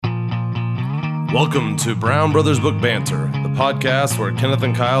Welcome to Brown Brothers Book Banter, the podcast where Kenneth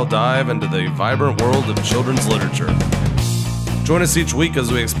and Kyle dive into the vibrant world of children's literature. Join us each week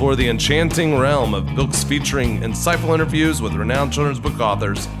as we explore the enchanting realm of books featuring insightful interviews with renowned children's book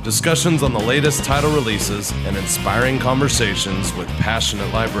authors, discussions on the latest title releases, and inspiring conversations with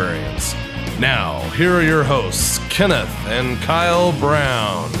passionate librarians. Now, here are your hosts, Kenneth and Kyle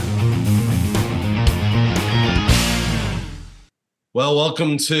Brown. Well,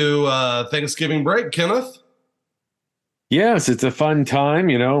 welcome to Thanksgiving break, Kenneth. Yes, it's a fun time.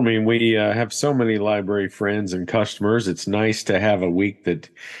 We have so many library friends and customers. It's nice to have a week that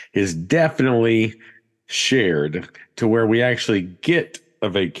is definitely shared to where we actually get a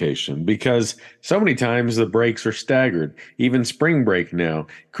vacation, because so many times the breaks are staggered. Even spring break now,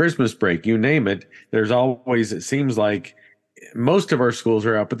 Christmas break, you name it. There's always, it seems like most of our schools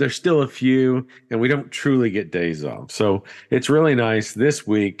are out, but there's still a few, and we don't truly get days off. So it's really nice this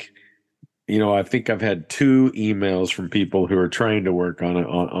week. I think I've had 2 emails from people who are trying to work on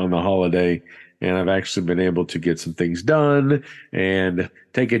the holiday, and I've actually been able to get some things done and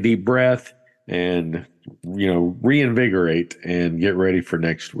take a deep breath and, reinvigorate and get ready for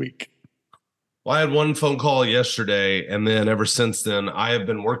next week. Well, I had one phone call yesterday, and then ever since then, I have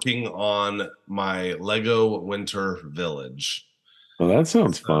been working on my Lego Winter Village. Well, that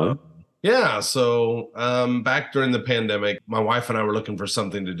sounds fun. Yeah, so back during the pandemic, my wife and I were looking for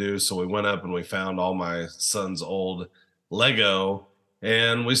something to do, so we went up and we found all my son's old Lego,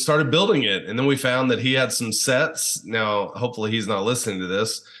 and we started building it. And then we found that he had some sets. Now, hopefully he's not listening to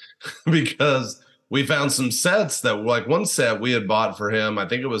this because we found some sets that, like, one set we had bought for him, I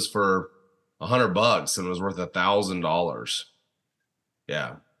think it was for $100 and it was worth $1,000.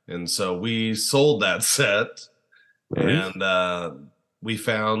 Yeah. And so we sold that set. Nice. And we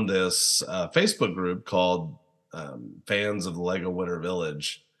found this Facebook group called Fans of the Lego Winter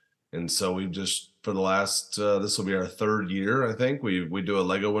Village. And so we just, for the last, this will be our 3rd year, I think, we do a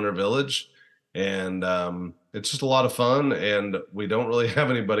Lego Winter Village. And it's just a lot of fun. And we don't really have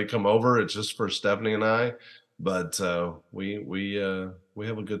anybody come over. It's just for Stephanie and I. But we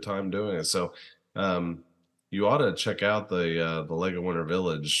have a good time doing it. So you ought to check out the Lego Winter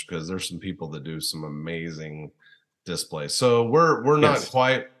Village, because there's some people that do some amazing displays. So we're not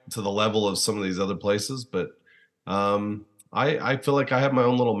quite to the level of some of these other places, but I feel like I have my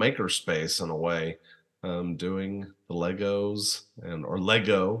own little maker space in a way, doing the Legos or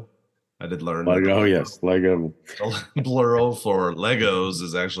Lego. I did learn Lego. Yes, Lego. Plural for Legos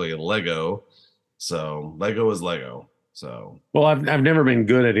is actually a Lego. So Lego is Lego. So, well, I've never been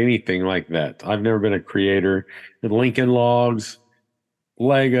good at anything like that. I've never been a creator. Lincoln Logs,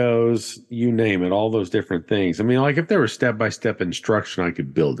 Legos, you name it, all those different things. I mean, like, if there was step-by-step instruction, I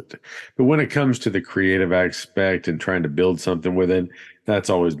could build it. But when it comes to the creative aspect and trying to build something with it, that's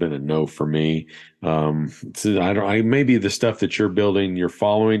always been a no for me. So maybe the stuff that you're building, you're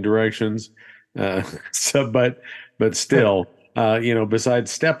following directions. But still. Besides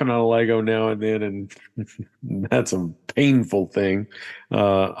stepping on a Lego now and then, and that's a painful thing.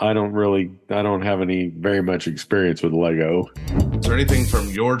 I don't have very much experience with Lego. Is there anything from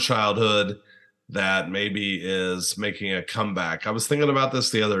your childhood that maybe is making a comeback? I was thinking about this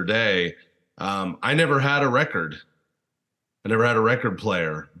the other day. I never had a record. I never had a record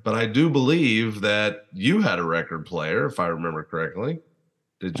player, but I do believe that you had a record player, if I remember correctly.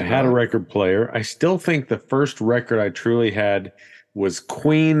 I had a record player. I still think the first record I truly had was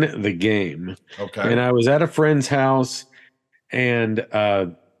Queen the Game. Okay. And I was at a friend's house, and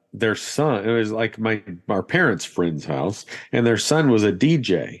their son, it was like our parents' friend's house, and their son was a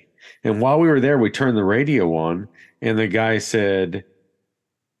DJ. And while we were there, we turned the radio on, and the guy said,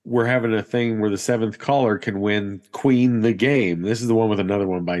 "We're having a thing where the 7th caller can win Queen the Game. This is the one with Another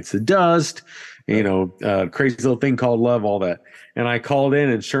One Bites the Dust, Crazy Little Thing Called Love," all that. And I called in,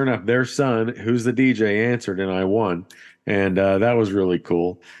 and sure enough, their son, who's the DJ, answered, and I won. And that was really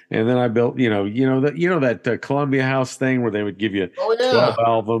cool. And then I built, that Columbia House thing where they would give you 12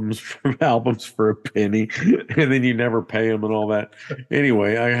 albums for a penny, and then you never pay them and all that.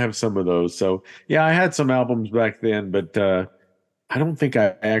 Anyway, I have some of those. So yeah, I had some albums back then, but I don't think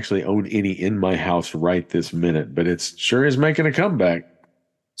I actually own any in my house right this minute. But it sure is making a comeback.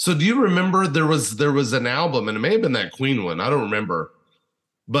 So do you remember there was an album, and it may have been that Queen one, I don't remember,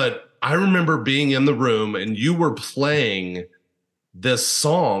 but I remember being in the room and you were playing this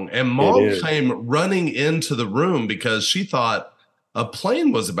song, and Mom came running into the room because she thought a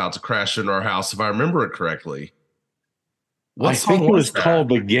plane was about to crash into our house, if I remember it correctly. I think it was called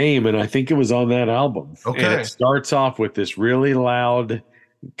The Game, and I think it was on that album. Okay. And it starts off with this really loud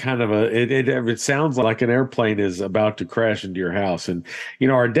kind of it sounds like an airplane is about to crash into your house. And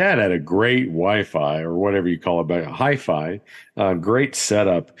our dad had a great Wi-Fi, or whatever you call it, but hi-fi, great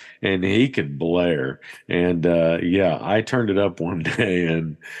setup, and he could blare. And yeah, I turned it up one day,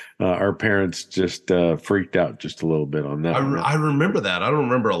 and our parents just freaked out just a little bit on that one. I remember that. I don't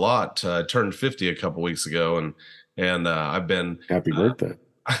remember a lot. I turned 50 a couple weeks ago, and I've been Happy birthday.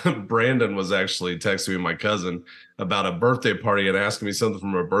 Brandon was actually texting me, my cousin, about a birthday party and asking me something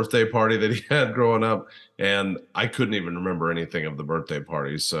from a birthday party that he had growing up, and I couldn't even remember anything of the birthday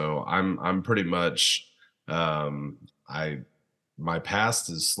party. So I'm pretty much I my past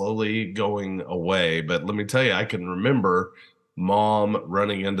is slowly going away, but let me tell you, I can remember mom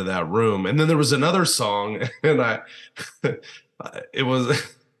running into that room. And then there was another song, and it was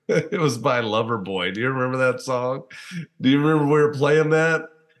it was by Loverboy. Do you remember that song? Do you remember we were playing that?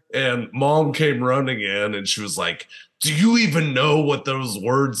 And mom came running in, and she was like, "Do you even know what those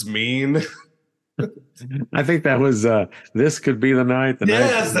words mean?" I think that was This Could Be the Night.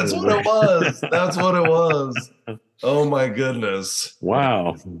 Yes, that's what it was. That's what it was. Oh my goodness.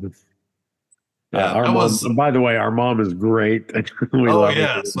 Wow. Yeah, our mom, by the way, our mom is great. We love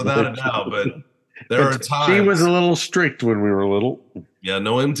yes, without a doubt. But there are times she was a little strict when we were little. Yeah,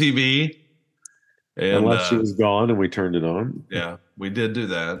 no MTV. And, unless she was gone and we turned it on. Yeah, we did do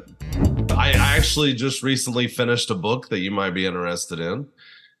that. I actually just recently finished a book that you might be interested in.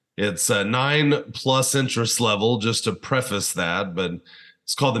 It's a 9+ interest level, just to preface that, but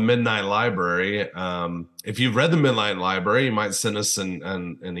it's called The Midnight Library. If you've read The Midnight Library, you might send us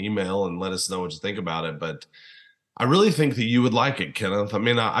an email and let us know what you think about it. But I really think that you would like it, Kenneth. I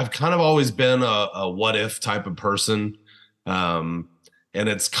mean, I've kind of always been a what if type of person. And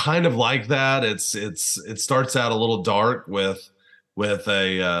it's kind of like that. It starts out a little dark with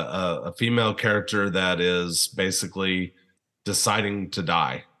a female character that is basically deciding to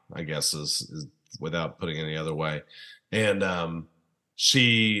die, I guess is without putting it any other way. And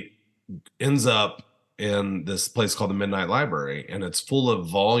she ends up in this place called the Midnight Library, and it's full of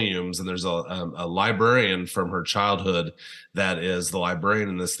volumes. And there's a librarian from her childhood that is the librarian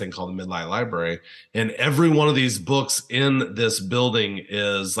in this thing called the Midnight Library. And every one of these books in this building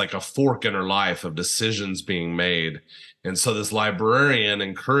is like a fork in her life of decisions being made. And so this librarian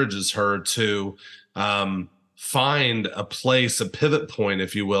encourages her to find a place, a pivot point,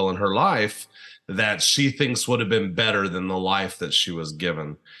 if you will, in her life that she thinks would have been better than the life that she was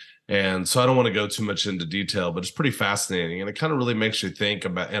given. And so I don't want to go too much into detail, but it's pretty fascinating. And it kind of really makes you think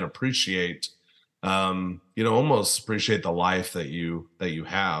about and appreciate, almost appreciate the life that you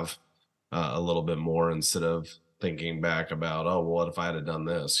have a little bit more, instead of thinking back about, oh, well, what if I had done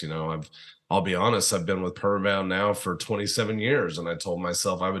this? I'll be honest, I've been with Permabound now for 27 years, and I told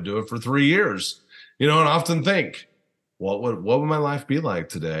myself I would do it for 3 years, and I often think, what would my life be like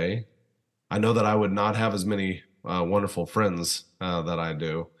today? I know that I would not have as many wonderful friends that I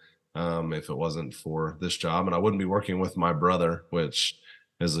do if it wasn't for this job, and I wouldn't be working with my brother, which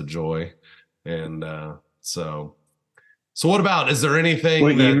is a joy. And so what about, is there anything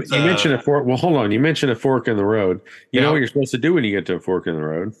you mentioned a fork? Well, hold on. You mentioned a fork in the road. You know what you're supposed to do when you get to a fork in the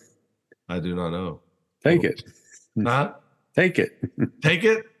road? I do not know. Take it. Not take it. Take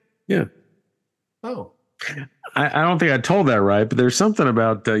it? Yeah. Oh. I don't think I told that right, but there's something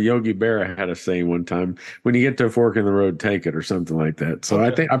about Yogi Berra had a saying one time: when you get to a fork in the road, take it, or something like that. So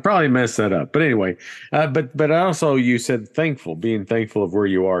okay. I think I probably messed that up. But anyway, but also you said being thankful of where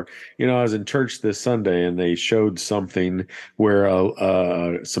you are. I was in church this Sunday, and they showed something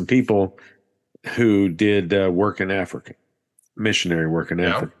where some people who did work in Africa, missionary work in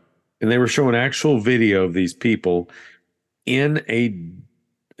Africa, and they were showing actual video of these people in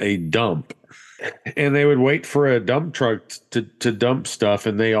a dump. And they would wait for a dump truck to dump stuff,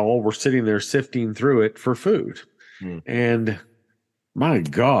 and they all were sitting there sifting through it for food. And my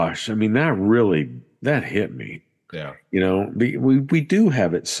gosh, I mean, that hit me. Yeah. We do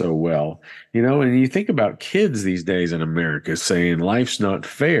have it so well, and you think about kids these days in America saying life's not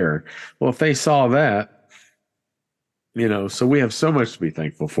fair. Well, if they saw that, so we have so much to be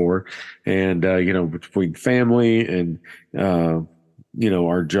thankful for. And, between family and,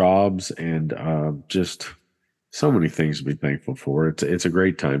 our jobs and just so many things to be thankful for. It's a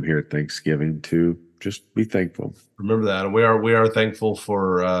great time here at Thanksgiving to just be thankful. Remember that. And we are thankful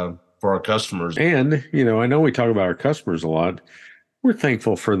for our customers. And, I know we talk about our customers a lot. We're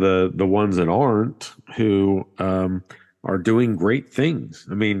thankful for the ones that aren't, who are doing great things.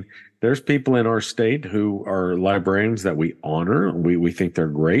 I mean, there's people in our state who are librarians that we honor. We think they're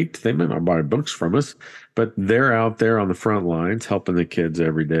great. They may not buy books from us, but they're out there on the front lines helping the kids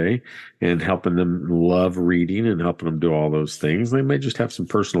every day and helping them love reading and helping them do all those things. They may just have some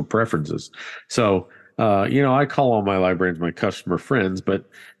personal preferences. So, I call all my librarians my customer friends, but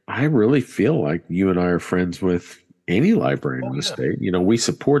I really feel like you and I are friends with any librarian in the state. We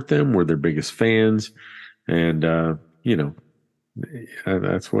support them. We're their biggest fans. And,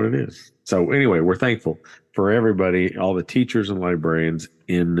 that's what it is. So anyway, we're thankful for everybody, all the teachers and librarians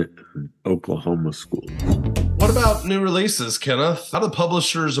in Oklahoma schools. What about new releases, Kenneth? How do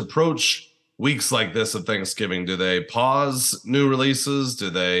publishers approach weeks like this of Thanksgiving? Do they pause new releases? Do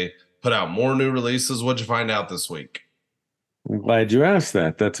they put out more new releases? What'd you find out this week? I'm glad you asked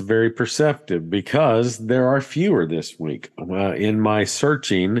that. That's very perceptive because there are fewer this week. In my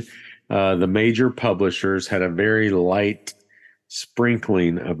searching, the major publishers had a very light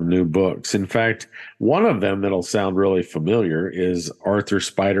sprinkling of new books. In fact, one of them that'll sound really familiar is Arthur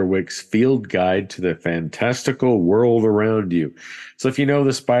Spiderwick's Field Guide to the Fantastical World Around You. So if you know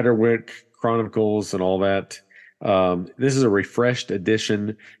the Spiderwick Chronicles and all that, this is a refreshed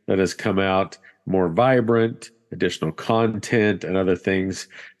edition that has come out, more vibrant, additional content and other things.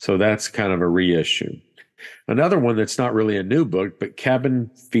 So that's kind of a reissue. Another one that's not really a new book, but Cabin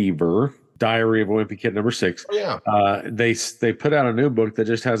Fever, Diary of a Wimpy Kid #6. Oh, yeah. They put out a new book that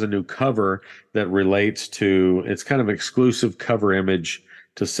just has a new cover that relates to, it's kind of exclusive cover image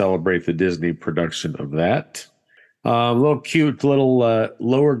to celebrate the Disney production of that. Little cute little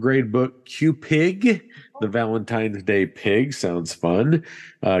lower grade book, Q-Pig, the Valentine's Day pig. Sounds fun.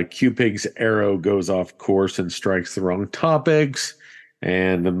 Q-Pig's arrow goes off course and strikes the wrong topics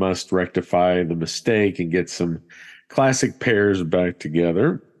and must rectify the mistake and get some classic pairs back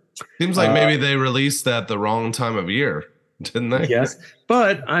together. Seems like maybe they released that the wrong time of year, didn't they? Yes,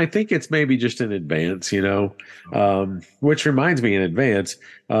 but I think it's maybe just in advance, which reminds me in advance,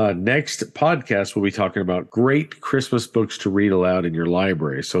 next podcast, we'll be talking about great Christmas books to read aloud in your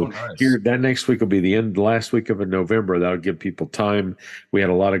library. So nice. Here, that next week will be the last week of November. That'll give people time. We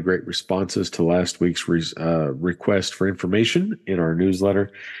had a lot of great responses to last week's request for information in our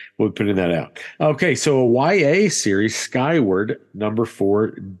newsletter. We'll be putting that out. Okay, so a YA series, Skyward,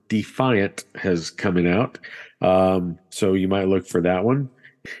 #4, Defiant, has coming out. So you might look for that one.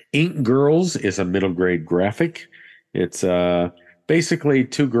 Ink Girls is a middle grade graphic. It's basically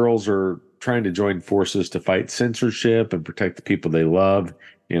two girls are trying to join forces to fight censorship and protect the people they love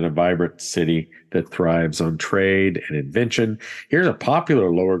in a vibrant city that thrives on trade and invention. Here's a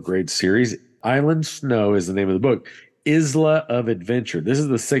popular lower grade series. Island Snow is the name of the book. Isla of Adventure. This is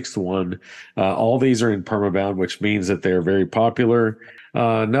the 6th one. All these are in permabound, which means that they're very popular.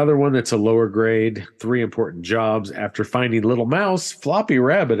 Another one that's a lower grade, 3 Important Jobs. After finding Little Mouse, Floppy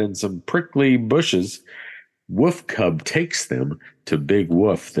Rabbit, and some prickly bushes, Wolf Cub takes them to Big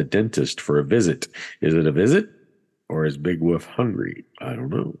Wolf, the dentist, for a visit. Is it a visit? Or is Big Wolf hungry? I don't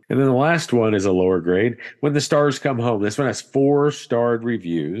know. And then the last one is a lower grade, When the Stars Come Home. This one has 4-starred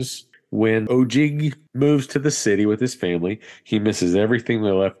reviews. When Ojig moves to the city with his family, he misses everything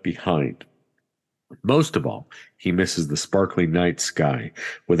they left behind. Most of all, he misses the sparkling night sky.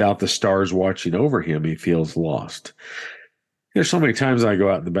 Without the stars watching over him, he feels lost. There's so many times I go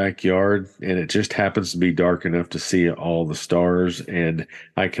out in the backyard and it just happens to be dark enough to see all the stars. And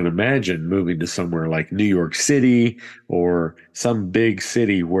I can imagine moving to somewhere like New York City or some big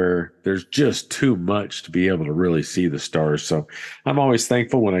city where there's just too much to be able to really see the stars. So I'm always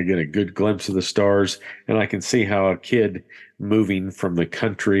thankful when I get a good glimpse of the stars and I can see how a kid moving from the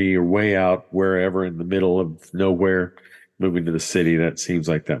country or way out wherever in the middle of nowhere, moving to the city, that seems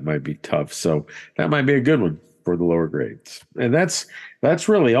like that might be tough. So that might be a good one for the lower grades. And that's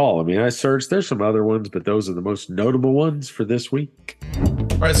really all. I mean, I searched, there's some other ones, but those are the most notable ones for this week.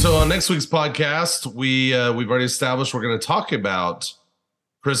 All right. So on next week's podcast, we've already established we're going to talk about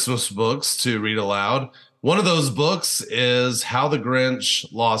Christmas books to read aloud. One of those books is How the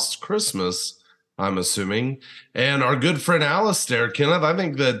Grinch Lost Christmas, I'm assuming. And our good friend Alistair, Kenneth, I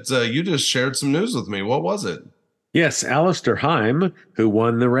think that you just shared some news with me. What was it? Yes, Alistair Heim, who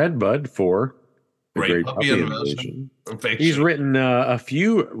won the Redbud for Great Puppy Invasion. He's written a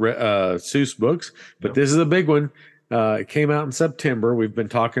few Seuss books, but this is a big one. It came out in September. We've been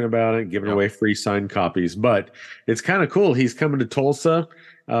talking about it, giving away free signed copies, but it's kind of cool. He's coming to Tulsa,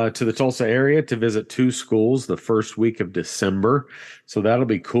 to the Tulsa area to visit 2 schools the first week of December. So that'll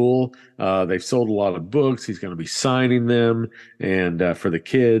be cool. They've sold a lot of books. He's going to be signing them and for the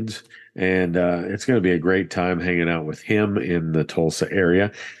kids. And it's going to be a great time hanging out with him in the Tulsa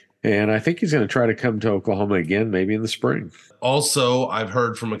area. And I think he's going to try to come to Oklahoma again, maybe in the spring. Also, I've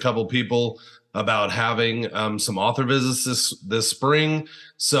heard from a couple people about having some author visits this spring.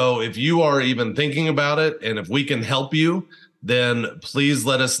 So if you are even thinking about it, and if we can help you, then please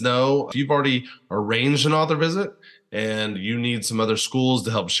let us know. If you've already arranged an author visit and you need some other schools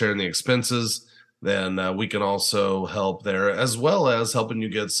to help share in the expenses, then we can also help there, as well as helping you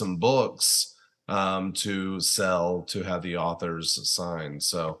get some books to sell, to have the authors sign.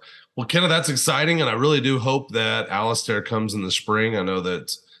 So, well, Kenna, that's exciting. And I really do hope that Alistair comes in the spring. I know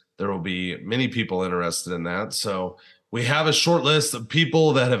that there will be many people interested in that. So we have a short list of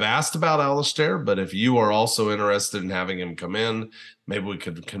people that have asked about Alistair, but if you are also interested in having him come in, maybe we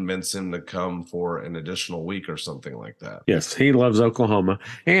could convince him to come for an additional week or something like that. Yes, he loves Oklahoma.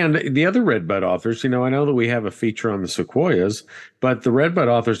 And the other Redbud authors, I know that we have a feature on the Sequoias, but the Redbud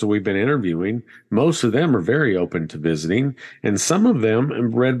authors that we've been interviewing, most of them are very open to visiting. And some of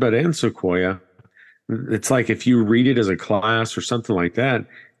them, Redbud and Sequoia, it's like if you read it as a class or something like that,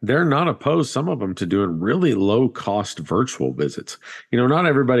 they're not opposed, some of them, to doing really low cost virtual visits. Not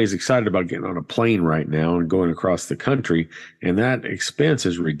everybody's excited about getting on a plane right now and going across the country, and that expense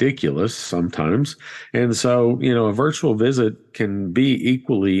is ridiculous sometimes. And so, a virtual visit can be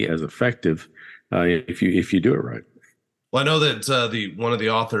equally as effective if you do it right. Well, I know that one of the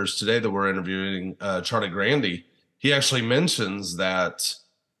authors today that we're interviewing, Charlie Grandy, he actually mentions that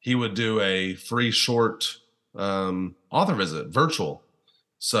he would do a free short author visit, virtual.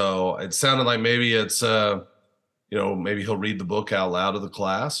 So it sounded like maybe it's, maybe he'll read the book out loud to the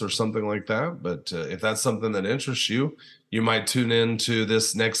class or something like that. But if that's something that interests you, you might tune in to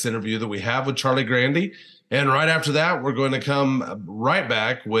this next interview that we have with Charlie Grandy. And right after that, we're going to come right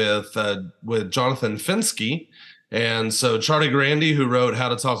back with Jonathan Fenske. And so Charlie Grandy, who wrote How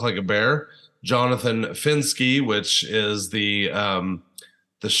to Talk Like a Bear, Jonathan Fenske, which is the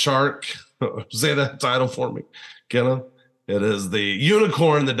shark. Say that title for me, Kenna. It is the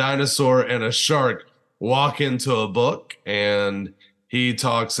unicorn, the dinosaur, and a shark walk into a book. And he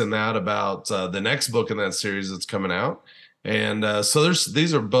talks in that about the next book in that series that's coming out. And so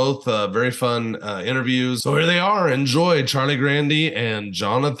these are both very fun interviews. So here they are. Enjoy Charlie Grandy and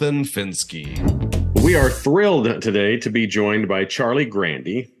Jonathan Fenske. We are thrilled today to be joined by Charlie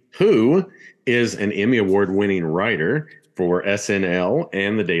Grandy, who is an Emmy Award-winning writer for SNL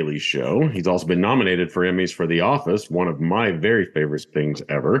and The Daily Show. He's also been nominated for Emmys for The Office, one of my very favorite things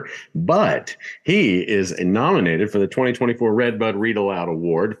ever. But he is nominated for the 2024 Redbud Read Aloud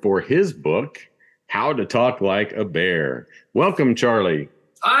Award for his book, How to Talk Like a Bear. Welcome, Charlie.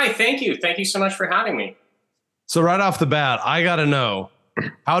 Hi, thank you. Thank you so much for having me. So right off the bat, I got to know,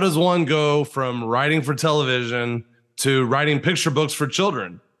 how does one go from writing for television to writing picture books for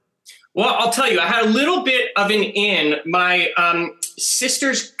children? Well, I'll tell you, I had a little bit of an in. My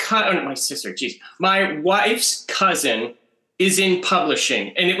my wife's cousin is in publishing.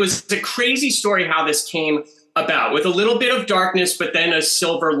 And it was a crazy story how this came about, with a little bit of darkness, but then a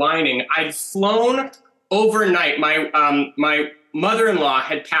silver lining. I'd flown overnight. My mother-in-law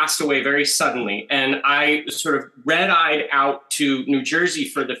had passed away very suddenly, and I sort of red-eyed out to New Jersey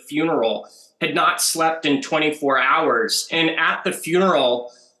for the funeral, had not slept in 24 hours. And at the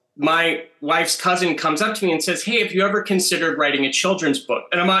funeral, my wife's cousin comes up to me and says, "Hey, have you ever considered writing a children's book?"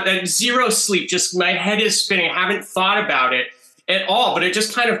 And I'm at zero sleep, just my head is spinning. I haven't thought about it at all, but it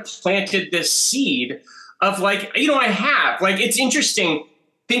just kind of planted this seed of I have. It's interesting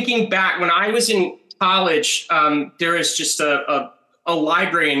thinking back when I was in college, there is just a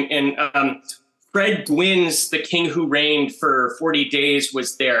library in Fred Gwynn's The King Who Reigned for 40 Days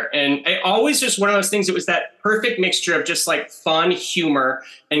was there. And it always just one of those things, it was that perfect mixture of just fun humor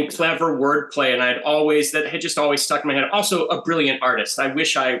and clever wordplay. And that had just always stuck in my head. Also a brilliant artist. I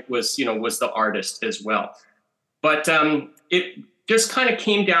wish I was the artist as well. But it just kind of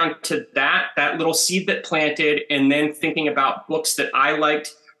came down to that little seed that planted, and then thinking about books that I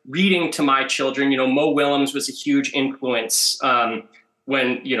liked reading to my children. Mo Willems was a huge influence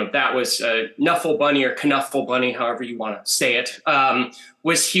when, that was Knuffle Bunny or Knuffle Bunny, however you want to say it,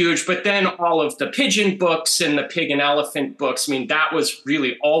 was huge. But then all of the pigeon books and the pig and elephant books, that was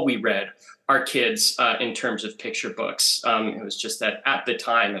really all we read our kids in terms of picture books. It was just that at the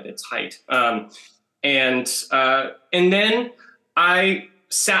time at its height. And then I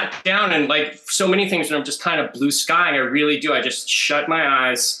sat down and so many things when I'm just kind of blue sky, I really do. I just shut my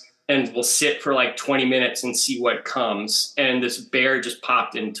eyes and will sit for 20 minutes and see what comes. And this bear just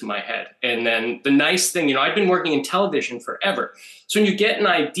popped into my head. And then the nice thing, I've been working in television forever. So when you get an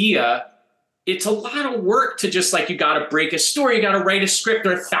idea, it's a lot of work to just you got to break a story, you got to write a script.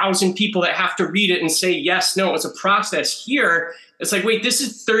 There are 1,000 people that have to read it and say yes, no. It's a process. Here, It's like, wait, this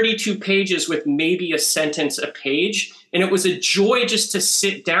is 32 pages with maybe a sentence a page. And it was a joy just to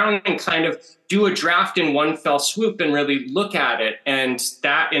sit down and kind of do a draft in one fell swoop and really look at it. And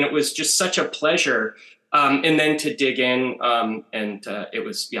it was just such a pleasure. And then to dig in, it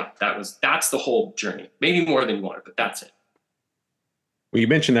was, that's the whole journey. Maybe more than you wanted, but that's it. Well, you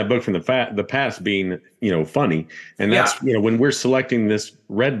mentioned that book from the past being, funny. And that's, when we're selecting this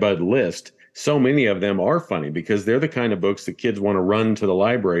Redbud list, so many of them are funny because they're the kind of books that kids want to run to the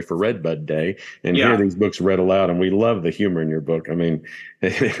library for Redbud Day and hear these books read aloud. And we love the humor in your book. I mean,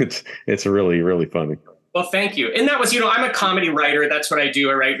 it's really, really funny. Well, thank you. And that was, I'm a comedy writer. That's what I do.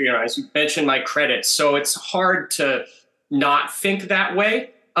 I write, as you mentioned, my credits. So it's hard to not think that way.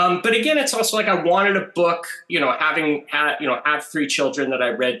 But again, it's also like I wanted a book, having had, have 3 children that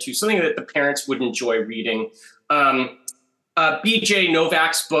I read to, something that the parents would enjoy reading. BJ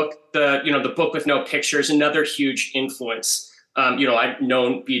Novak's book, the book with no pictures, another huge influence. I've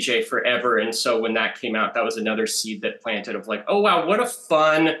known BJ forever. And so when that came out, that was another seed that planted of like, oh, wow, what a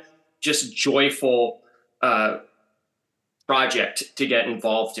fun, just joyful project to get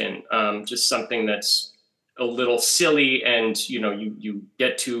involved in. Just something that's a little silly and, you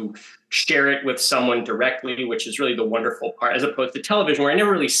get to share it with someone directly, which is really the wonderful part, as opposed to television where I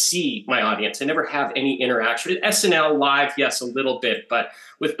never really see my audience. I never have any interaction. With SNL live, yes, a little bit, but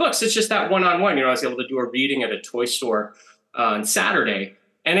with books, it's just that one-on-one. I was able to do a reading at a toy store on Saturday,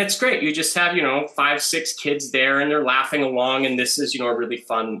 and it's great. You just have, 5, 6 kids there and they're laughing along. And this is, a really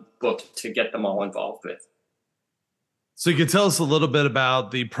fun book to get them all involved with. So you could tell us a little bit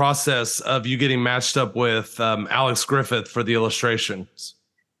about the process of you getting matched up with Alex Griffith for the illustrations.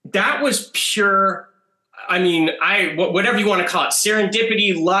 That was pure, whatever you want to call it,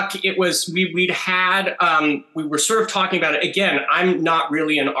 serendipity, luck. It was, we were sort of talking about it. Again, I'm not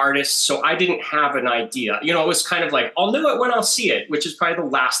really an artist, so I didn't have an idea. It was kind of like, I'll know it when I'll see it, which is probably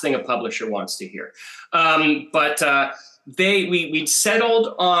the last thing a publisher wants to hear. We'd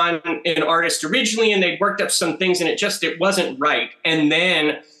settled on an artist originally and they worked up some things and it wasn't right. And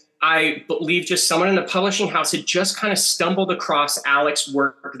then I believe just someone in the publishing house had just kind of stumbled across Alex's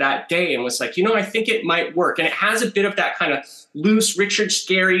work that day and was like, I think it might work. And it has a bit of that kind of loose Richard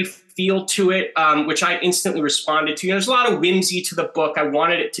Scarry feel to it, which I instantly responded to. There's a lot of whimsy to the book. I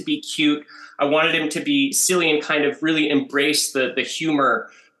wanted it to be cute. I wanted him to be silly and kind of really embrace the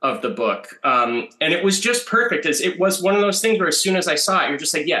humor of the book. And it was just perfect. As it was one of those things where as soon as I saw it, you're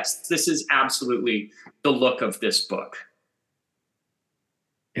just like, yes, this is absolutely the look of this book.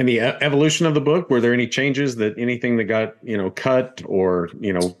 And the evolution of the book, were there any changes anything that got, cut or,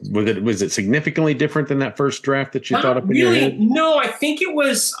 was it significantly different than that first draft that you thought up in your head? No, I think it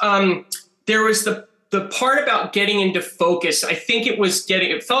was, there was the part about getting into focus. I think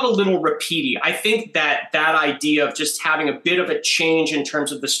it felt a little repeaty. I think that idea of just having a bit of a change in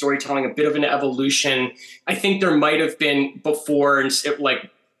terms of the storytelling, a bit of an evolution, I think there might have been before, and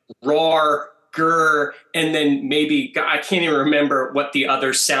like roar, grr, and then maybe, I can't even remember what the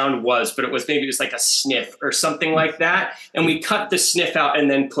other sound was, but it was like a sniff or something like that. And we cut the sniff out and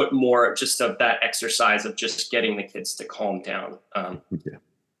then put more just of that exercise of just getting the kids to calm down. And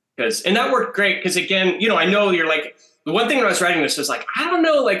that worked great because, again, I know you're like, the one thing when I was writing this was like, I don't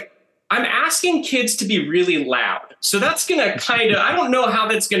know, like I'm asking kids to be really loud. So that's going to kind of, I don't know how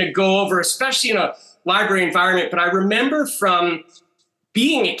that's going to go over, especially in a library environment. But I remember from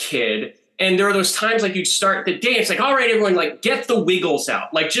being a kid, and there are those times like you'd start the day, it's like, all right, everyone, like get the Wiggles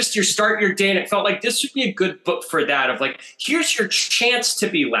out. Like just start your day. And it felt like this would be a good book for that, of like, here's your chance to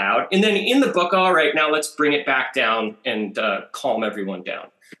be loud. And then in the book, all right, now let's bring it back down and calm everyone down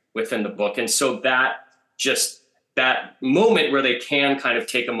within the book. And so that moment where they can kind of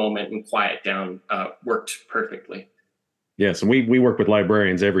take a moment and quiet down worked perfectly. Yes, and we work with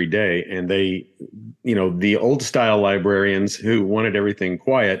librarians every day, and they, the old style librarians who wanted everything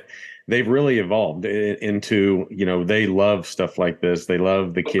quiet, they've really evolved into, they love stuff like this. They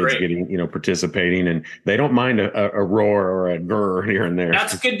love the kids getting, participating, and they don't mind a roar or a grr here and there.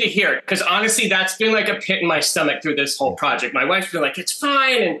 That's good to hear, because honestly, that's been like a pit in my stomach through this whole project. My wife's been like, it's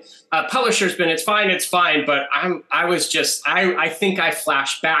fine, and publisher's been, it's fine. But I think I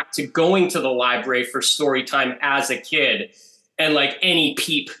flashed back to going to the library for story time as a kid, and like any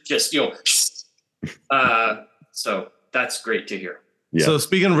peep, just, so that's great to hear. Yeah. So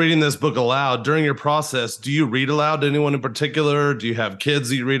speaking of reading this book aloud, during your process, do you read aloud to anyone in particular? Do you have kids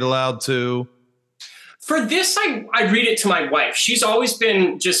that you read aloud to? For this, I read it to my wife. She's always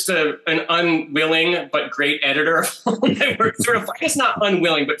been just an unwilling but great editor of all my work. Sort of, I guess not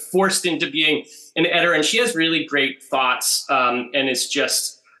unwilling, but forced into being an editor. And she has really great thoughts and is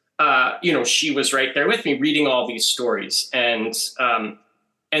just she was right there with me reading all these stories. And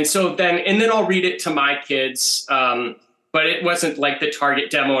so then I'll read it to my kids. But it wasn't like the target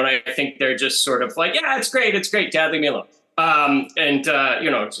demo. And I think they're just sort of like, yeah, it's great. Dad, leave me alone.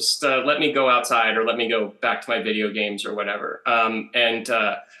 Just let me go outside or let me go back to my video games or whatever.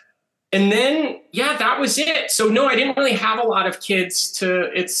 And then, that was it. So no, I didn't really have a lot of kids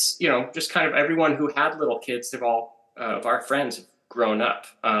it's, just kind of everyone who had little kids, they've all, of our friends have grown up.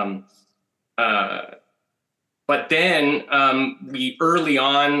 But then we early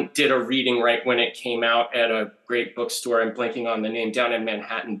on did a reading right when it came out at a great bookstore. I'm blanking on the name, down in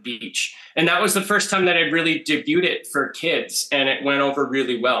Manhattan Beach. And that was the first time that I really debuted it for kids. And it went over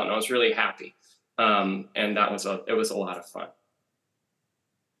really well. And I was really happy. And it was a lot of fun.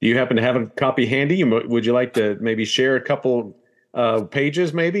 Do you happen to have a copy handy? Would you like to maybe share a couple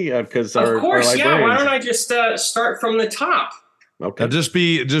pages maybe? Because of course, yeah. Why don't I just start from the top? Okay. Just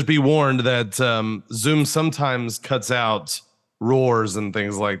be warned that Zoom sometimes cuts out roars and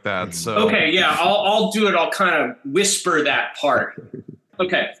things like that. So okay, yeah, I'll do it. I'll kind of whisper that part.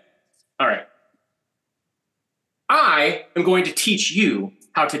 Okay, all right. I am going to teach you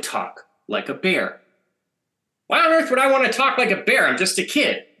how to talk like a bear. Why on earth would I want to talk like a bear? I'm just a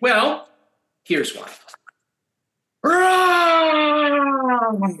kid. Well, here's why.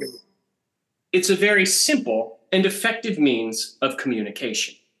 It's a very simple and effective means of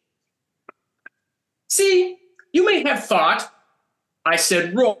communication. See, you may have thought I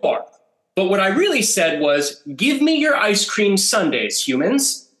said roar, but what I really said was, give me your ice cream sundaes,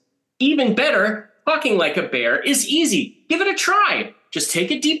 humans. Even better, talking like a bear is easy. Give it a try. Just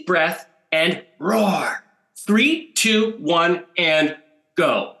take a deep breath and roar. 3, 2, 1, and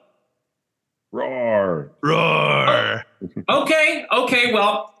go. Roar. Roar. Okay,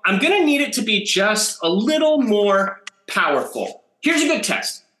 well, I'm going to need it to be just a little more powerful. Here's a good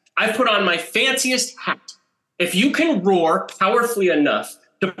test. I put on my fanciest hat. If you can roar powerfully enough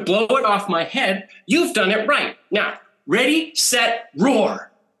to blow it off my head, you've done it right. Now, ready, set,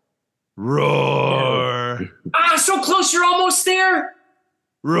 roar. Roar. So close, you're almost there.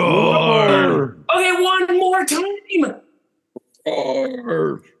 Roar. Okay, one more time.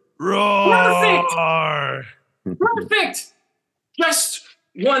 Roar. Roar. Perfect. Just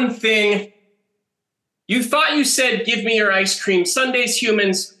one thing. You thought you said, give me your ice cream sundaes,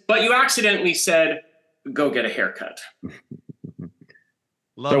 humans, but you accidentally said, go get a haircut.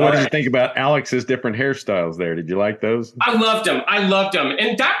 So what did you think about Alex's different hairstyles there? Did you like those? I loved them.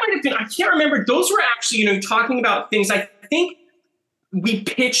 And that might have been, I can't remember. Those were actually, talking about things. I think we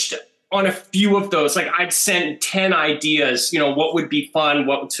pitched on a few of those. Like I'd sent 10 ideas, what would be fun,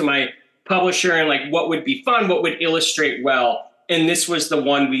 what to my publisher, and like what would be fun, what would illustrate well. And this was the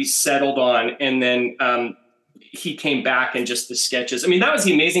one we settled on. And then he came back and just the sketches. I mean, that was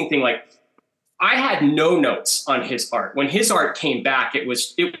the amazing thing. Like I had no notes on his art. When his art came back, it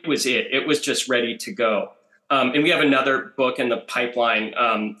was it was just ready to go. And we have another book in the pipeline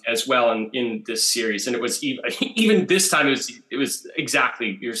as well in this series. And it was even this time, it was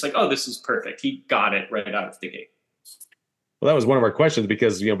exactly, you're just like, oh, this is perfect. He got it right out of the gate. Well, that was one of our questions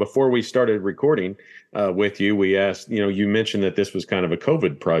because, before we started recording with you, we asked, you mentioned that this was kind of a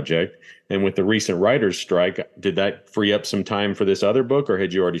COVID project. And with the recent writer's strike, did that free up some time for this other book or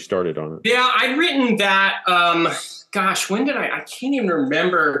had you already started on it? Yeah, I'd written that. When did I can't even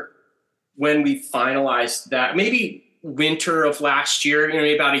remember when we finalized that. Maybe winter of last year,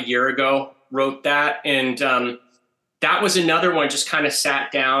 maybe about a year ago, wrote that. And that was another one, just kind of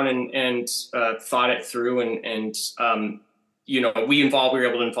sat down and thought it through and we were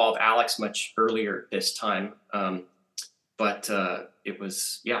able to involve Alex much earlier this time. But it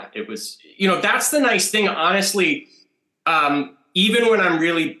was, that's the nice thing. Honestly, even when I'm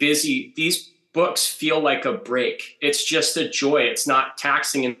really busy, these books feel like a break. It's just a joy. It's not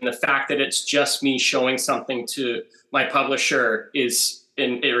taxing. And the fact that it's just me showing something to my publisher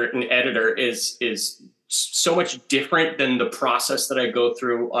an editor is so much different than the process that I go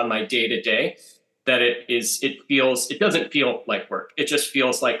through on my day to day. That it doesn't feel like work. It just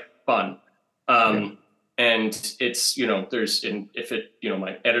feels like fun. And it's,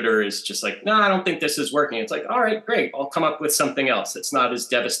 my editor is just like, no, I don't think this is working. It's like, all right, great. I'll come up with something else. It's not as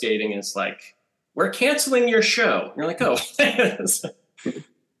devastating as like, we're canceling your show. You're like, oh.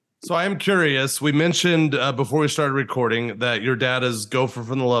 So I am curious. We mentioned before we started recording that your dad is Gopher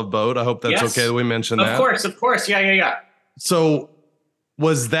from the Love Boat. I hope that's okay that we mentioned that. Of course. Yeah. So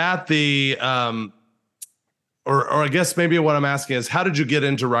was that the, or I guess maybe what I'm asking is, how did you get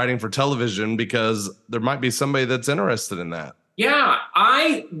into writing for television? Because there might be somebody that's interested in that. Yeah,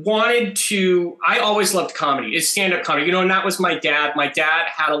 I always loved comedy. It's stand-up comedy, and that was my dad. My dad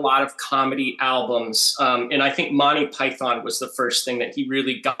had a lot of comedy albums. And I think Monty Python was the first thing that he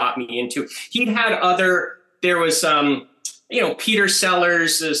really got me into. He'd had there was, Peter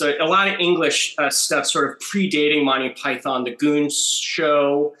Sellers. There's a lot of English stuff sort of predating Monty Python, The Goon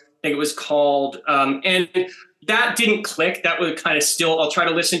Show, I think it was called. And that didn't click. That was kind of still, I'll try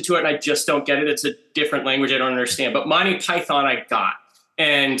to listen to it and I just don't get it. It's a different language I don't understand. But Monty Python I got.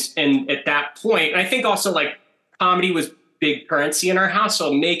 And at that point, and I think also like comedy was big currency in our house.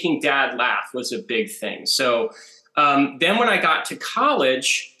 So making dad laugh was a big thing. So then when I got to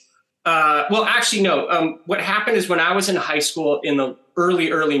college, what happened is when I was in high school in the early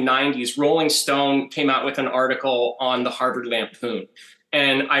 90s, Rolling Stone came out with an article on the Harvard Lampoon.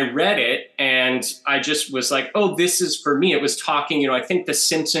 And I read it and I just was like, oh, this is for me. It was talking, I think The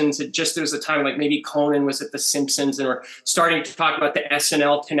Simpsons, there was a time like maybe Conan was at The Simpsons and we're starting to talk about the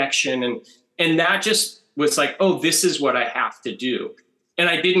SNL connection. And that just was like, oh, this is what I have to do. And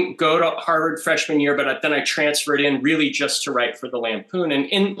I didn't go to Harvard freshman year, but then I transferred in really just to write for the Lampoon.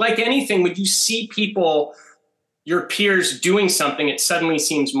 And like anything, when you see people, your peers doing something, it suddenly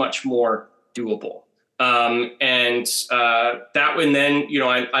seems much more doable.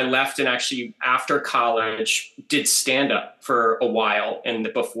 I left and actually after college did stand up for a while. And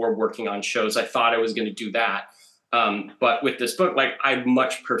before working on shows, I thought I was going to do that. But with this book, like I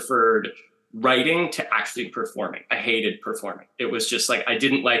much preferred writing to actually performing. I hated performing. It was just like, I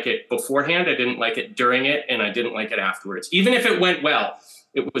didn't like it beforehand. I didn't like it during it. And I didn't like it afterwards. Even if it went well,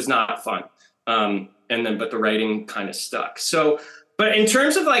 it was not fun. But the writing kind of stuck. So, but in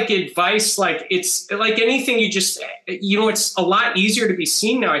terms of like advice, like it's like anything it's a lot easier to be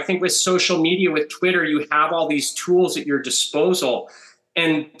seen now. I think with social media, with Twitter, you have all these tools at your disposal.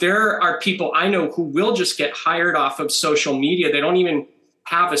 And there are people I know who will just get hired off of social media. They don't even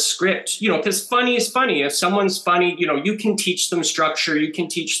have a script, because funny is funny. If someone's funny, you can teach them structure, you can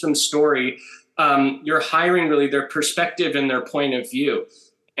teach them story. You're hiring really their perspective and their point of view.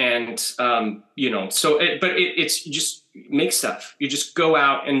 And, it's just make stuff. You just go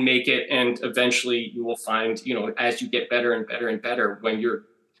out and make it. And eventually you will find, as you get better and better and better, when you're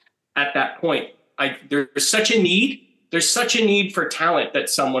at that point, there's such a need for talent that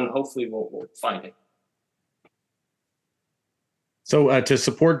someone hopefully will find it. So to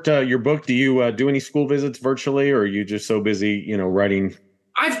support your book, do you do any school visits virtually, or are you just so busy, writing?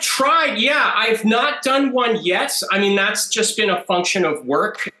 I've tried. Yeah, I've not done one yet. I mean, that's just been a function of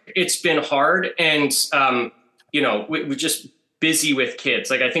work. It's been hard. And, we're just busy with kids.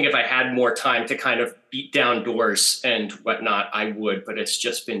 Like, I think if I had more time to kind of beat down doors and whatnot, I would. But it's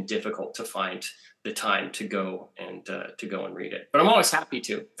just been difficult to find the time to go and read it. But I'm always happy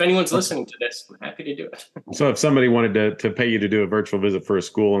to. If anyone's listening to this, I'm happy to do it. So if somebody wanted to pay you to do a virtual visit for a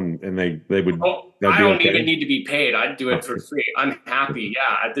school and they would, I don't even need to be paid. I'd do it for free. I'm happy.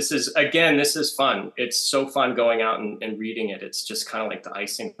 Yeah. This is fun. It's so fun going out and reading it. It's just kind of like the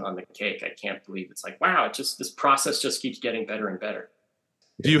icing on the cake. I can't believe it's like, wow, this process just keeps getting better and better.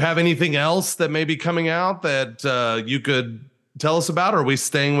 Do you have anything else that may be coming out that you could tell us about, or are we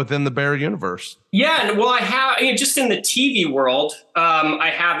staying within the Bear universe? Yeah, well, I have just in the TV world.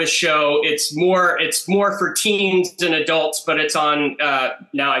 I have a show. It's more for teens and adults, but it's on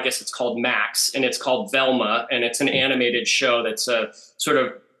now. I guess it's called Max, and it's called Velma, and it's an animated show that's a sort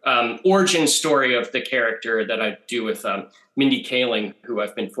of origin story of the character that I do with Mindy Kaling, who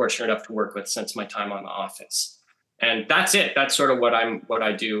I've been fortunate enough to work with since my time on The Office. And that's it. That's sort of what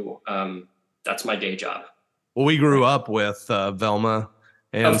I do. That's my day job. Well, we grew up with Velma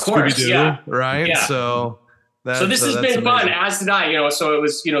and of course, Scooby-Doo, yeah. right? Yeah. So this has been fun, as did I, so it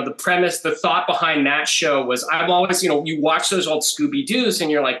was, the premise, the thought behind that show was I'm always, you watch those old Scooby-Doos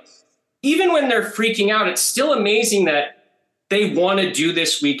and you're like, even when they're freaking out, it's still amazing that they want to do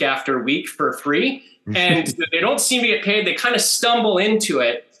this week after week for free. And they don't seem to get paid. They kind of stumble into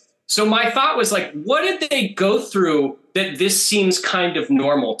it. So my thought was like, what did they go through that this seems kind of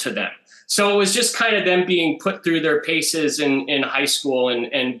normal to them? So it was just kind of them being put through their paces in high school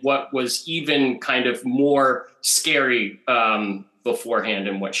and what was even kind of more scary beforehand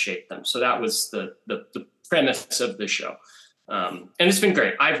and what shaped them. So that was the premise of the show. And it's been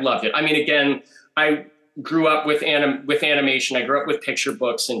great. I've loved it. I mean, again, I grew up with animation. I grew up with picture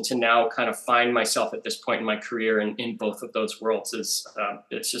books, and to now kind of find myself at this point in my career in both of those worlds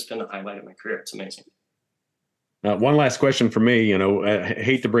it's just been the highlight of my career. It's amazing. One last question for me, I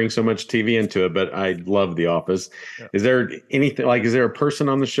hate to bring so much TV into it, but I love The Office. Yeah. Is there anything is there a person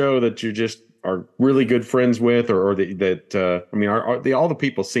on the show that you just are really good friends with, or all the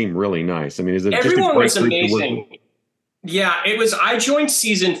people seem really nice? I mean, is it everyone just a was amazing? Yeah, I joined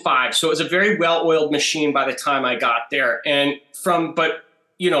season 5, so it was a very well-oiled machine by the time I got there. But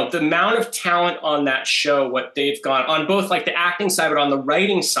the amount of talent on that show, what they've gone on both like the acting side, but on the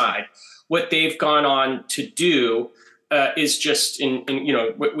writing side, what they've gone on to do is just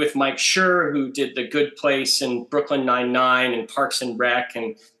with Mike Schur, who did The Good Place and Brooklyn Nine-Nine and Parks and Rec,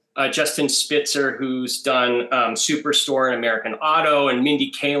 and Justin Spitzer, who's done Superstore and American Auto, and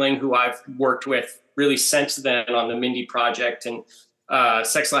Mindy Kaling, who I've worked with really since then on the Mindy Project and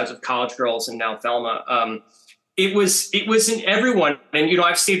Sex Lives of College Girls and now Thelma. It was in everyone. And,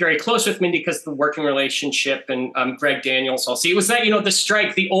 I've stayed very close with Mindy because of the working relationship, and Greg Daniels. I'll see. It was that, the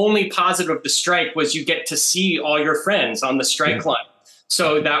strike, the only positive of the strike was you get to see all your friends on the strike line.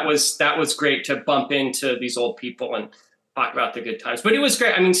 So that was great to bump into these old people and talk about the good times. But it was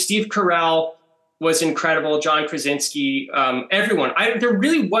great. I mean, Steve Carell was incredible. John Krasinski, everyone.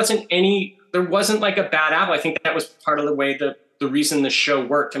 There wasn't like a bad apple. I think that was part of the way the reason the show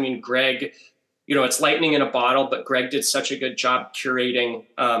worked. I mean, Greg, it's lightning in a bottle, but Greg did such a good job curating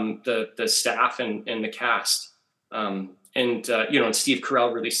the staff and the cast. And Steve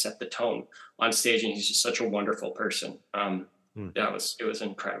Carell really set the tone on stage, and he's just such a wonderful person. It was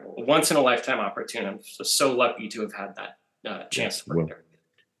incredible. A once in a lifetime opportunity. I'm just so lucky to have had that chance to work there.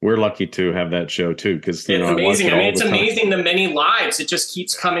 We're lucky to have that show too, because it's amazing. It's amazing the many lives. It just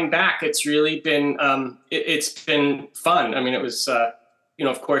keeps coming back. It's really been it's been fun. I mean, it was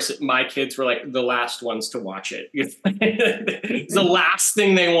of course my kids were like the last ones to watch it. It's the last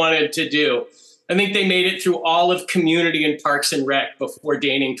thing they wanted to do. I think they made it through all of Community and Parks and Rec before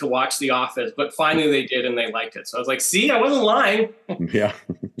deigning to watch The Office, but finally they did and they liked it. So I was like, see, I wasn't lying. Yeah.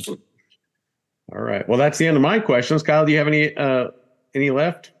 All right. Well, that's the end of my questions. Kyle, do you have any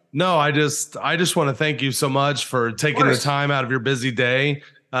left? No, I just want to thank you so much for taking the time out of your busy day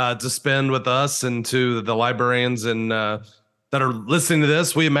to spend with us and to the librarians and that are listening to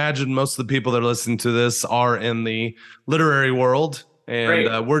this. We imagine most of the people that are listening to this are in the literary world.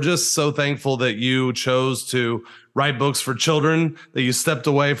 And we're just so thankful that you chose to write books for children, that you stepped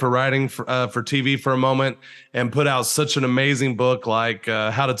away for writing for TV for a moment and put out such an amazing book like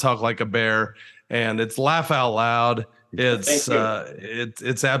How to Talk Like a Bear. And it's laugh out loud.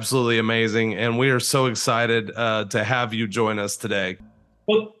 It's absolutely amazing, and we are so excited to have you join us today.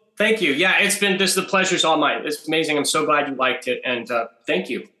 Well, thank you. Yeah, the pleasure's all mine. It's amazing. I'm so glad you liked it, and thank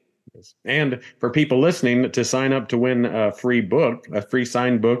you. And for people listening, to sign up to win a free book, a free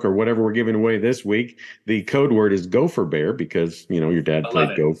signed book, or whatever we're giving away this week, the code word is Gopher Bear, because your dad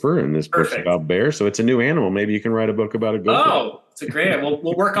played Gopher, and this book's about bears, so it's a new animal. Maybe you can write a book about a gopher. Oh, it's a great.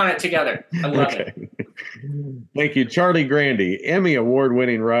 We'll work on it together. I love it. Thank you, Charlie Grandy, Emmy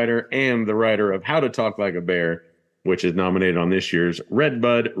award-winning writer and the writer of How to Talk Like a Bear, which is nominated on this year's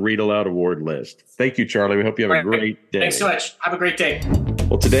Redbud Read Aloud Award list. Thank you, Charlie. We hope you have a great day. Thanks so much. Have a great day.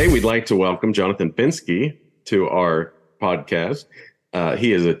 Well, today we'd like to welcome Jonathan Fenske to our podcast.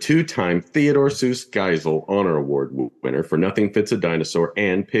 He is a 2-time Theodore Seuss Geisel Honor Award winner for Nothing Fits a Dinosaur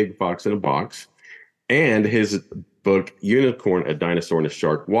and Pig, Fox in a Box. And his book, Unicorn, a Dinosaur and a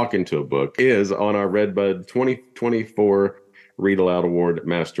Shark Walk Into a Book, is on our Redbud 2024 Read Aloud Award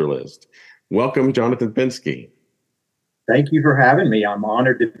master list. Welcome, Jonathan Fenske. Thank you for having me. I'm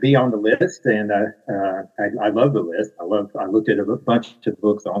honored to be on the list, and I love the list. I looked at a bunch of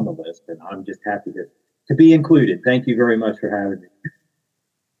books on the list, and I'm just happy to be included. Thank you very much for having me.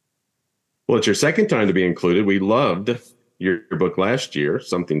 Well, it's your second time to be included. We loved your book last year,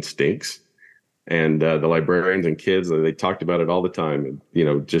 Something Stinks, and the librarians and kids, they talked about it all the time. And,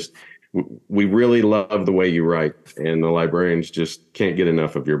 we really love the way you write, and the librarians just can't get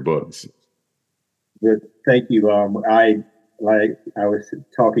enough of your books. Good. Thank you. I was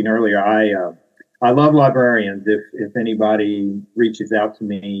talking earlier, I love librarians. If anybody reaches out to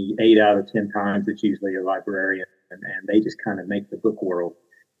me 8 out of 10 times, it's usually a librarian, and they just kind of make the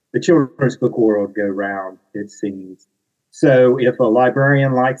children's book world go round, it seems. So if a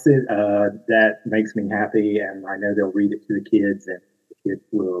librarian likes it, that makes me happy, and I know they'll read it to the kids, and the kids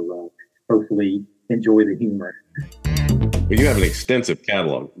will hopefully enjoy the humor. Well, you have an extensive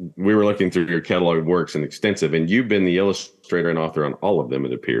catalog. We were looking through your catalog of works, and extensive, and you've been the illustrator and author on all of them,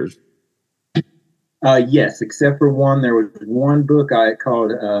 it appears. Yes, except for one. There was one book I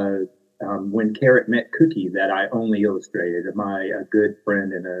called When Carrot Met Cookie that I only illustrated. My good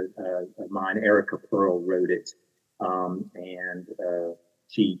friend and of mine, Erica Pearl, wrote it, and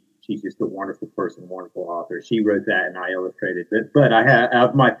she's just a wonderful person, wonderful author. She wrote that, and I illustrated it. But I have,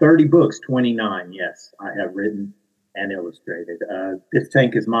 of my 30 books, 29, yes, I have written and illustrated. This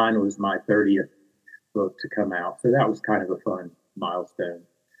Tank Is Mine was my 30th book to come out, so that was kind of a fun milestone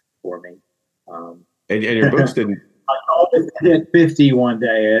for me. And your books didn't I always hit 50 one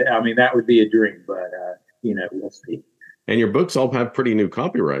day. I mean, that would be a dream, but we'll see. And your books all have pretty new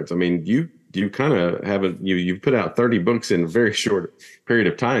copyrights. I mean, you kind of you've put out 30 books in a very short period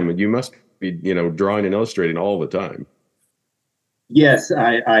of time, and you must be, drawing and illustrating all the time. Yes,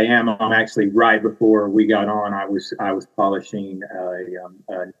 I am. I'm actually, right before we got on, I was polishing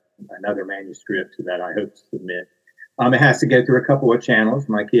another manuscript that I hope to submit. It has to go through a couple of channels,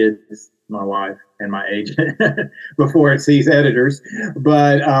 my kids, my wife, and my agent before it sees editors.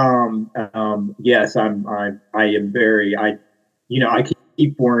 But yes, I am very, I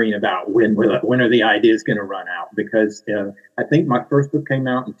keep worrying about when are the ideas going to run out, because I think my first book came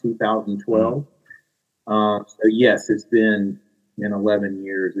out in 2012. So yes, it's been in 11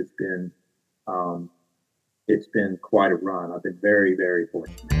 years. It's been quite a run. I've been very, very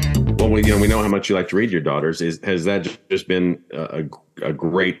fortunate. Well, we know how much you like to read your daughters. Has that just been a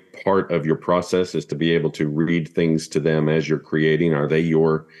great part of your process, is to be able to read things to them as you're creating? Are they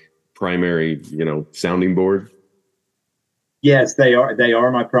your primary, sounding board? Yes, they are. They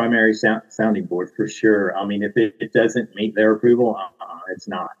are my primary sounding board for sure. I mean, if it doesn't meet their approval, it's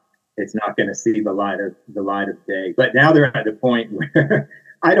not going to see the light of day. But now they're at the point where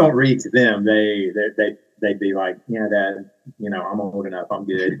I don't read to them. They'd be like, yeah, Dad, I'm old enough. I'm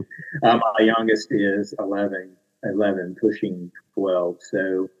good. My youngest is 11, pushing 12.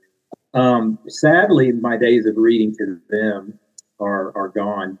 So sadly, my days of reading to them are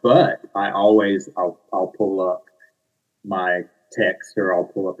gone. But I'll pull up my text, or I'll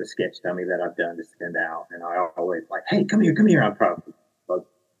pull up a sketch dummy that I've done to send out. And I always like, hey, come here. I'm probably bug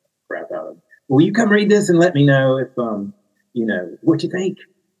crap out of them. Will you come read this and let me know if, what you think?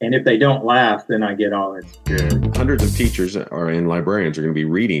 And if they don't laugh, then I get all insecure. Hundreds of teachers and librarians are going to be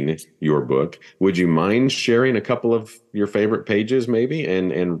reading your book. Would you mind sharing a couple of your favorite pages, maybe,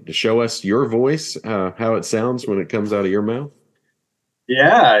 and show us your voice, how it sounds when it comes out of your mouth?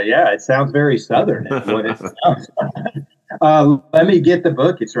 Yeah, it sounds very Southern. Is what it sounds. Let me get the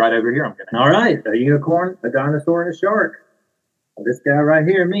book. It's right over here. All right, a unicorn, a dinosaur, and a shark. This guy right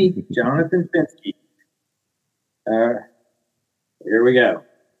here, me, Jonathan Fenske. Here we go.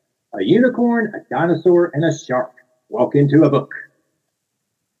 A unicorn, a dinosaur, and a shark walk into a book.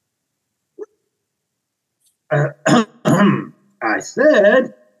 I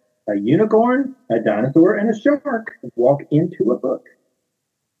said, a unicorn, a dinosaur, and a shark walk into a book.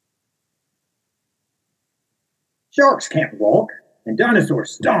 Sharks can't walk, and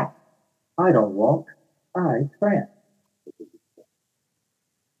dinosaurs stomp. I don't walk, I prance.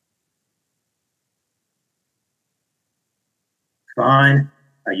 Fine.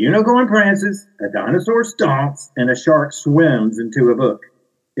 A unicorn prances, a dinosaur stomps, and a shark swims into a book.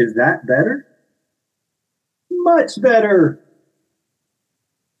 Is that better? Much better.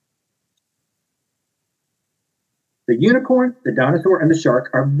 The unicorn, the dinosaur, and the shark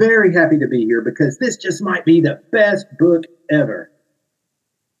are very happy to be here because this just might be the best book ever.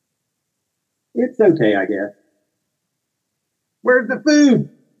 It's okay, I guess. Where's the food?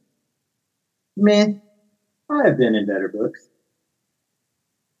 Meh. I have been in better books.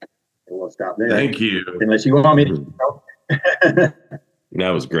 We'll stop there. Thank you. Unless you want me to. That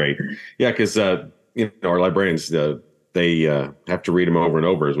was great. Yeah, because our librarians, they have to read them over and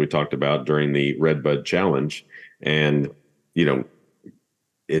over, as we talked about during the Redbud Challenge, and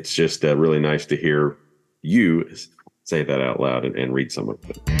it's just really nice to hear you say that out loud and read some of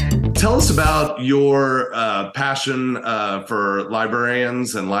it. Tell us about your passion for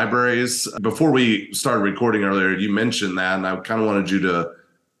librarians and libraries. Before we started recording earlier, you mentioned that, and I kind of wanted you to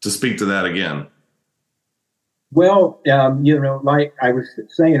speak to that again. Well, like I was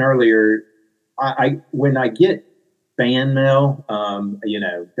saying earlier, when I get fan mail,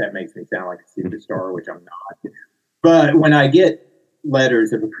 that makes me sound like a superstar, which I'm not. But when I get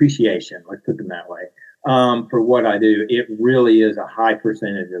letters of appreciation, let's put them that way, for what I do, it really is a high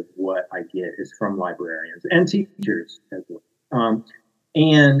percentage of what I get is from librarians and teachers as well.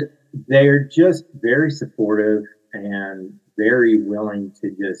 And they're just very supportive and very willing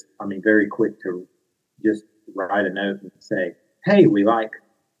to very quick to just write a note and say, hey, we like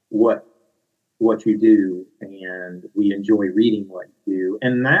what you do and we enjoy reading what you do.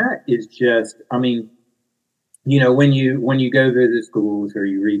 And that is just, when you go through the schools or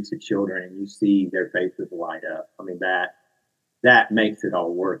you read to children and you see their faces light up, that makes it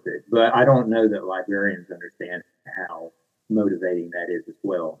all worth it. But I don't know that librarians understand how motivating that is as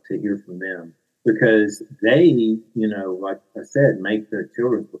well, to hear from them. Because they, like I said, make the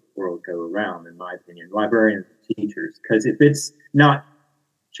children's world go around, in my opinion, librarians and teachers. Because if it's not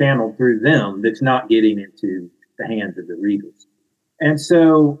channeled through them, that's not getting into the hands of the readers. And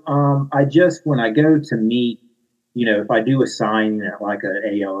so when I go to meet if I do a signing at like an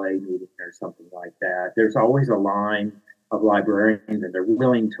ALA meeting or something like that, there's always a line of librarians and they're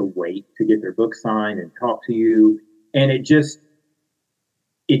willing to wait to get their book signed and talk to you. And it just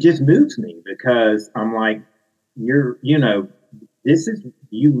moves me because I'm like, this is,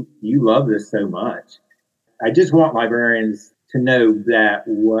 you love this so much. I just want librarians to know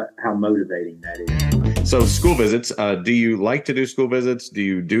how motivating that is. So school visits, do you like to do school visits? Do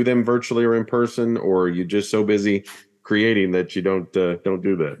you do them virtually or in person, or are you just so busy creating that you don't do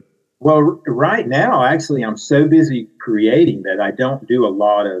that? Well, right now, actually, I'm so busy creating that I don't do a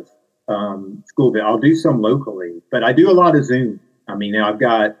lot of school visits. I'll do some locally, but I do a lot of Zoom. I mean, I've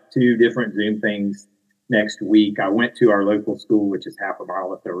got 2 different Zoom things next week. I went to our local school, which is half a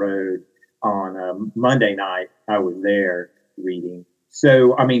mile up the road. On Monday night, I was there reading.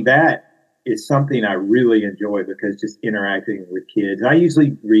 So, I mean, that is something I really enjoy because just interacting with kids. I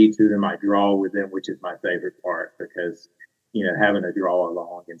usually read to them. I draw with them, which is my favorite part because, having to draw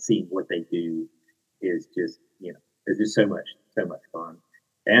along and seeing what they do is just, it's just so much fun.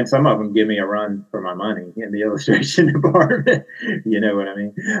 And some of them give me a run for my money in the illustration department. You know what I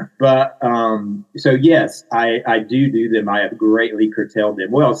mean? But so yes, I do them. I have greatly curtailed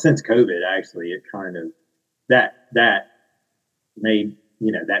them. Well, since COVID, actually, it kind of that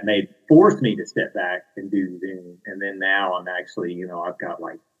forced me to step back and do Zoom. And then now I'm actually, I've got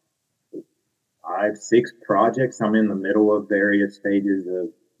like 5-6 projects. I'm in the middle of various stages of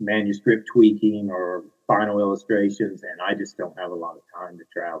manuscript tweaking or final illustrations, and I just don't have a lot of time to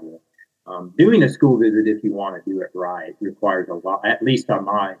travel. Doing a school visit, if you want to do it right, requires a lot, at least on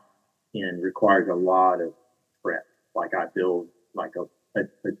my end, requires a lot of prep. Like I build like a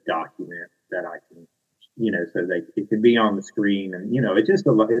document that I can, so it can be on the screen, and it's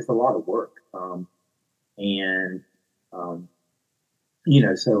a lot of work.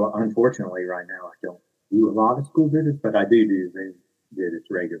 So unfortunately right now I don't do a lot of school visits, but I do Zoom visits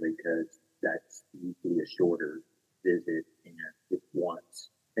regularly because that's usually a shorter visit and it's once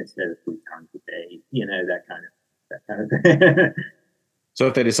instead of 3 times a day, that kind of thing. So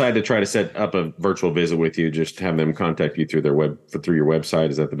if they decide to try to set up a virtual visit with you, just have them contact you through through your website.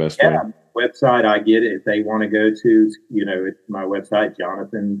 Is that the best way? Website, I get it. If they want to go to, it's my website,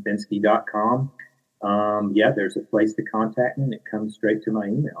 jonathanfenske.com. There's a place to contact me and it comes straight to my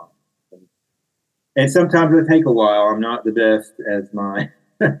email. And sometimes it take a while. I'm not the best as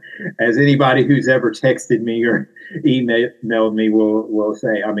anybody who's ever texted me or emailed me will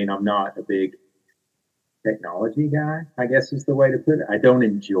say. I mean, I'm not a big technology guy, I guess is the way to put it. I don't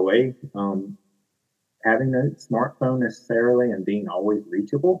enjoy having a smartphone necessarily and being always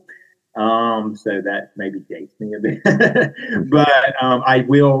reachable. So that maybe dates me a bit, but I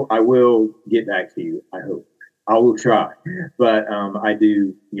will get back to you. I hope. I will try, but I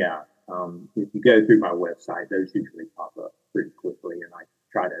do. Yeah. If you go through my website, those usually pop up pretty quickly, and I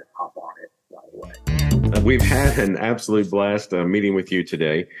try to hop on it right away. We've had an absolute blast meeting with you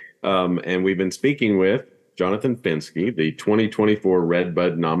today, and we've been speaking with Jonathan Fenske, the 2024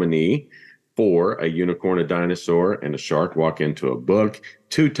 Redbud nominee for A Unicorn, a Dinosaur, and a Shark Walk Into a Book,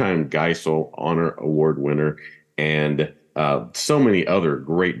 2-time Geisel Honor Award winner, and so many other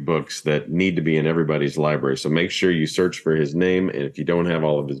great books that need to be in everybody's library. So make sure you search for his name. And if you don't have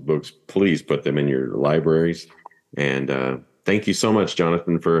all of his books, please put them in your libraries. And thank you so much,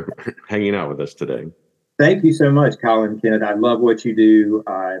 Jonathan, for hanging out with us today. Thank you so much, Colin Kent. I love what you do.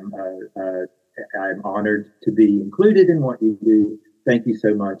 I'm honored to be included in what you do. Thank you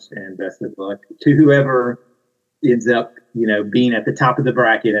so much, and best of luck to whoever ends up, being at the top of the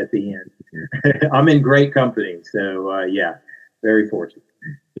bracket at the end. I'm in great company. So, very fortunate.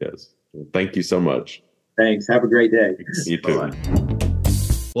 Yes. Thank you so much. Thanks. Have a great day. You too. Bye-bye.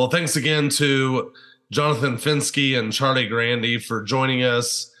 Well, thanks again to Jonathan Fenske and Charlie Grandy for joining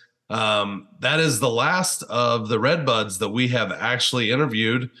us. That is the last of the Redbuds that we have actually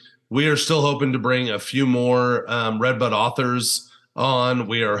interviewed. We are still hoping to bring a few more Redbud authors on.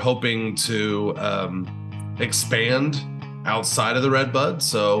 We are hoping to expand outside of the Redbud,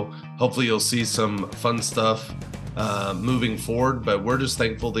 so hopefully you'll see some fun stuff moving forward. But we're just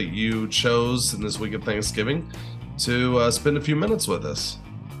thankful that you chose in this week of Thanksgiving to spend a few minutes with us.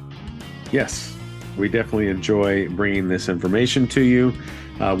 Yes, we definitely enjoy bringing this information to you.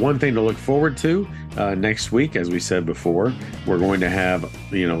 One thing to look forward to next week, as we said before, we're going to have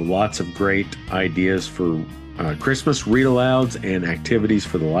lots of great ideas for Christmas read-alouds and activities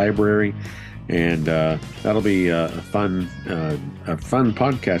for the library. And that'll be a fun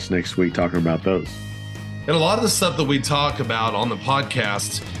podcast next week talking about those. And a lot of the stuff that we talk about on the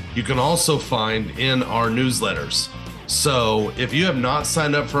podcast, you can also find in our newsletters. So if you have not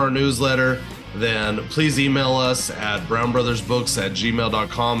signed up for our newsletter, then please email us at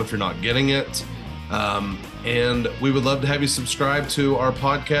brownbrothersbooks@gmail.com if you're not getting it. And we would love to have you subscribe to our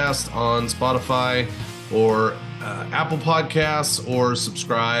podcast on Spotify or Apple Podcasts, or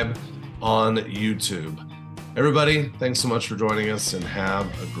subscribe on YouTube. Everybody, thanks so much for joining us, and have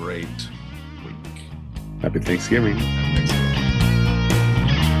a great week. Happy Thanksgiving. Happy Thanksgiving.